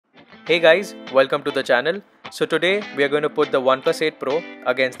Hey guys, welcome to the channel. So today we are going to put the Oneplus 8 Pro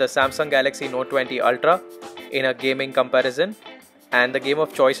against the Samsung Galaxy Note 20 Ultra in a gaming comparison, and the game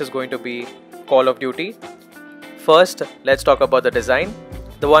of choice is going to be Call of Duty. First, let's talk about the design.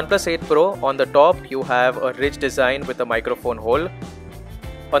 The Oneplus 8 Pro, on the top you have a rich design with a microphone hole.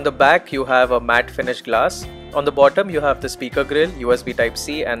 On the back you have a matte finish glass. On the bottom you have the speaker grill, USB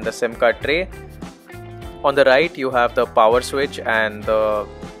Type-C and the SIM card tray. On the right you have the power switch and the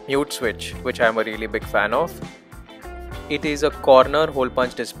mute switch, which I am a really big fan of. It is a corner hole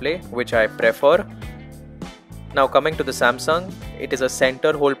punch display, which I prefer. Now coming to the Samsung, it is a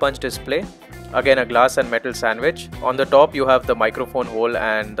center hole punch display, again a glass and metal sandwich. On the top you have the microphone hole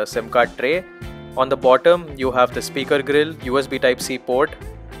and the SIM card tray. On the bottom you have the speaker grill, USB Type-C port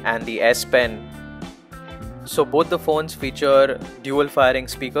and the S Pen. So both the phones feature dual firing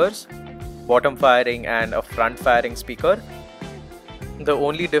speakers, bottom firing and a front firing speaker. The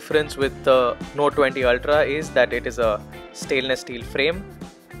only difference with the Note 20 Ultra is that it is a stainless steel frame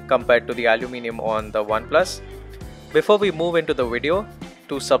compared to the aluminium on the OnePlus. Before we move into the video,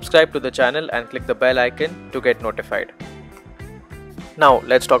 to subscribe to the channel and click the bell icon to get notified. Now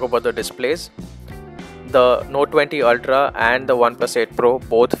let's talk about the displays. The Note 20 Ultra and the OnePlus 8 Pro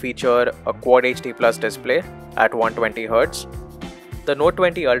both feature a Quad HD Plus display at 120Hz. The Note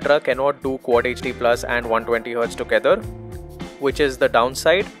 20 Ultra cannot do Quad HD Plus and 120Hz together, which is the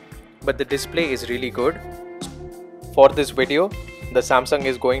downside, but the display is really good. For this video, the Samsung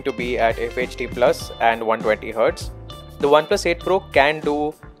is going to be at FHD Plus and 120Hz. The OnePlus 8 Pro can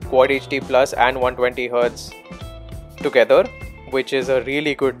do Quad HD Plus and 120Hz together, which is a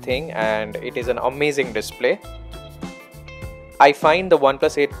really good thing, and it is an amazing display. I find the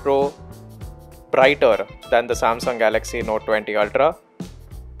OnePlus 8 Pro brighter than the Samsung Galaxy Note 20 Ultra.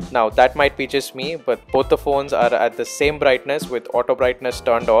 Now that might be just me, but both the phones are at the same brightness with auto brightness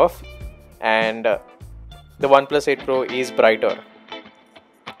turned off, and the OnePlus 8 Pro is brighter.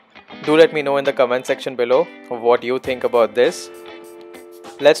 Do let me know in the comment section below what you think about this.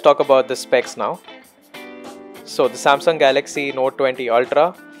 Let's talk about the specs now. So the Samsung Galaxy Note 20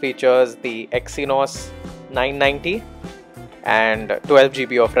 Ultra features the Exynos 990 and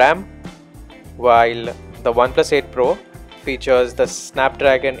 12GB of RAM, while the OnePlus 8 Pro features the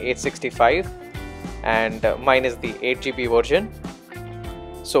Snapdragon 865 and mine is the 8GB version.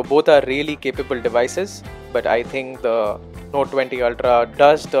 So both are really capable devices, but I think the Note 20 Ultra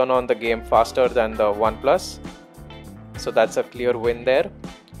does turn on the game faster than the OnePlus, so that's a clear win there.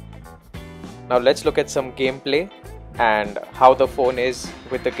 Now let's look at some gameplay and how the phone is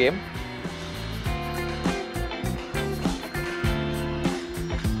with the game.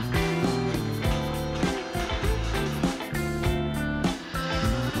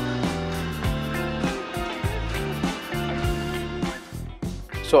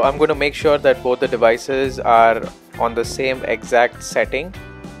 So I'm going to make sure that both the devices are on the same exact setting,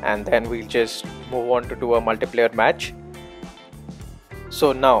 and then we'll just move on to do a multiplayer match.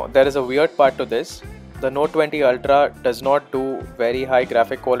 So now there is a weird part to this. The Note 20 Ultra does not do very high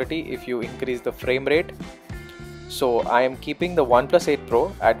graphic quality if you increase the frame rate. So I am keeping the OnePlus 8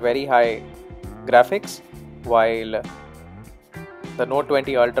 Pro at very high graphics, while the Note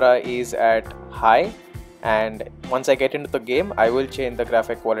 20 Ultra is at high. And once I get into the game, I will change the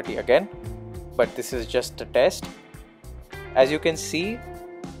graphic quality again, but this is just a test. As you can see,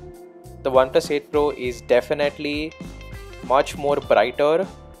 the OnePlus 8 Pro is definitely much more brighter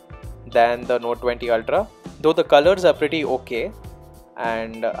than the Note 20 Ultra, though the colors are pretty okay,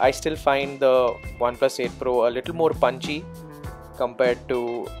 and I still find the OnePlus 8 Pro a little more punchy compared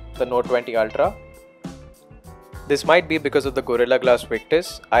to the Note 20 Ultra. This might be because of the Gorilla Glass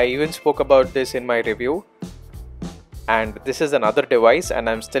Victus. I even spoke about this in my review, and this is another device and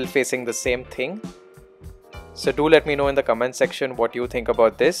I'm still facing the same thing. So do let me know in the comment section what you think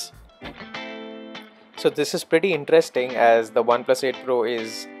about this. So this is pretty interesting, as the OnePlus 8 Pro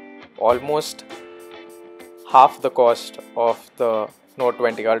is almost half the cost of the Note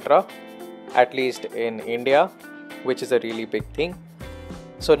 20 Ultra, at least in India, which is a really big thing.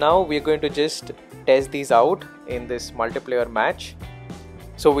 So now we're going to just test these out in this multiplayer match.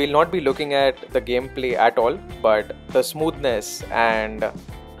 So we'll not be looking at the gameplay at all, but the smoothness and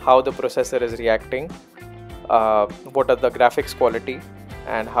how the processor is reacting, what are the graphics quality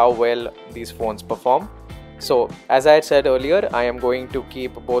and how well these phones perform. So as I had said earlier, I am going to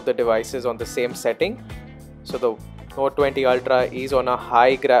keep both the devices on the same setting. So the Note 20 Ultra is on a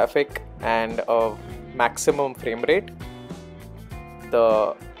high graphic and a maximum frame rate.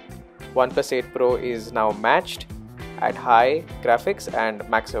 The OnePlus 8 Pro is now matched at high graphics and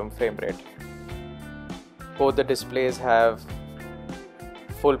maximum frame rate. Both the displays have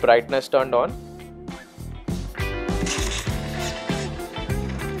full brightness turned on.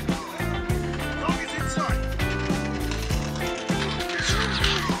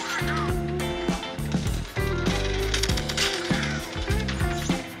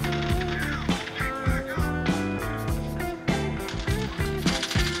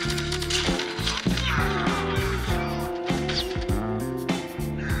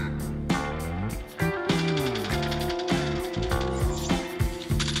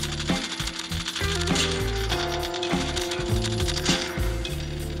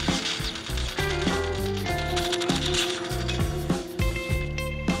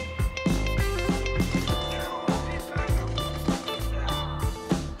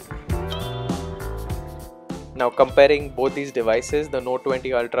 Now comparing both these devices, the Note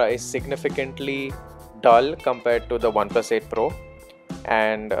 20 Ultra is significantly dull compared to the OnePlus 8 Pro,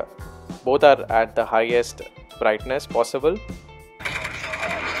 and both are at the highest brightness possible.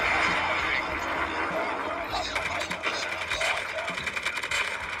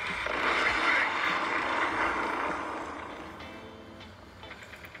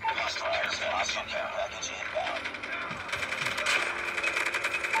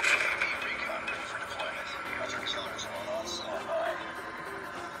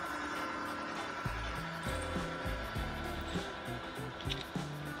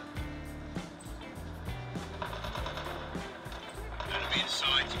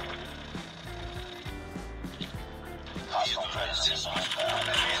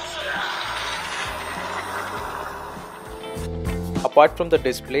 Apart from the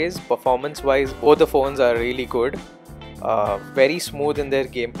displays, performance wise both the phones are really good, very smooth in their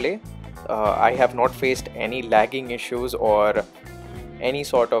gameplay. I have not faced any lagging issues or any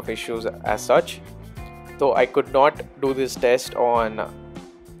sort of issues as such. Though I could not do this test on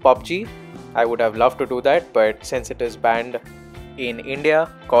PUBG, I would have loved to do that, but since it is banned in India,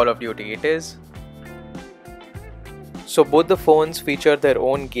 Call of Duty it is. So both the phones feature their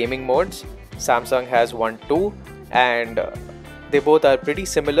own gaming modes. Samsung has one too, and they both are pretty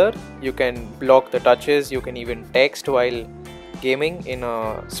similar. You can block the touches, you can even text while gaming in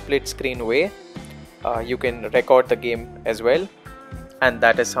a split screen way. You can record the game as well, and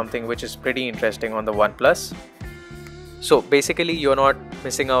that is something which is pretty interesting on the OnePlus. So basically you're not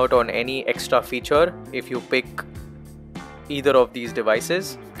missing out on any extra feature if you pick either of these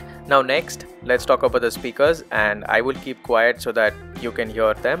devices. Now next, let's talk about the speakers, and I will keep quiet so that you can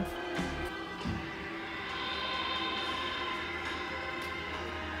hear them.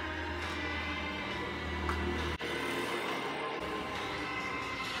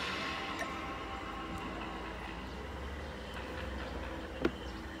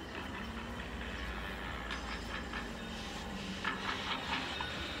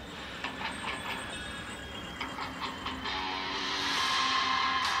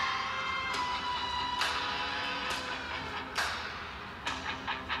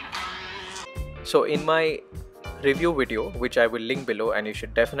 So in my review video, which I will link below and you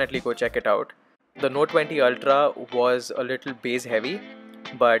should definitely go check it out, the Note 20 Ultra was a little bass heavy,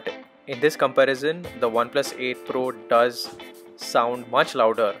 but in this comparison the OnePlus 8 Pro does sound much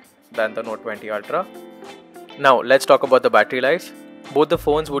louder than the Note 20 Ultra. Now let's talk about the battery life. Both the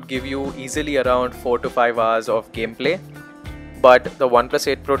phones would give you easily around 4 to 5 hours of gameplay, but the OnePlus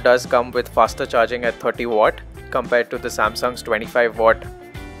 8 Pro does come with faster charging at 30 watt compared to the Samsung's 25 watt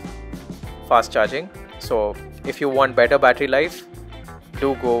fast charging. So if you want better battery life,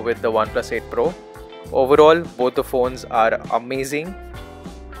 do go with the OnePlus 8 Pro. Overall, both the phones are amazing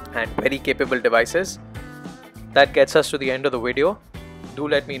and very capable devices. That gets us to the end of the video. Do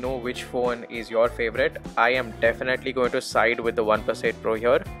let me know which phone is your favorite. I am definitely going to side with the OnePlus 8 Pro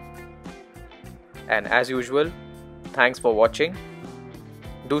here. And as usual, thanks for watching.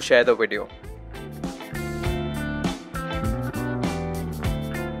 Do share the video.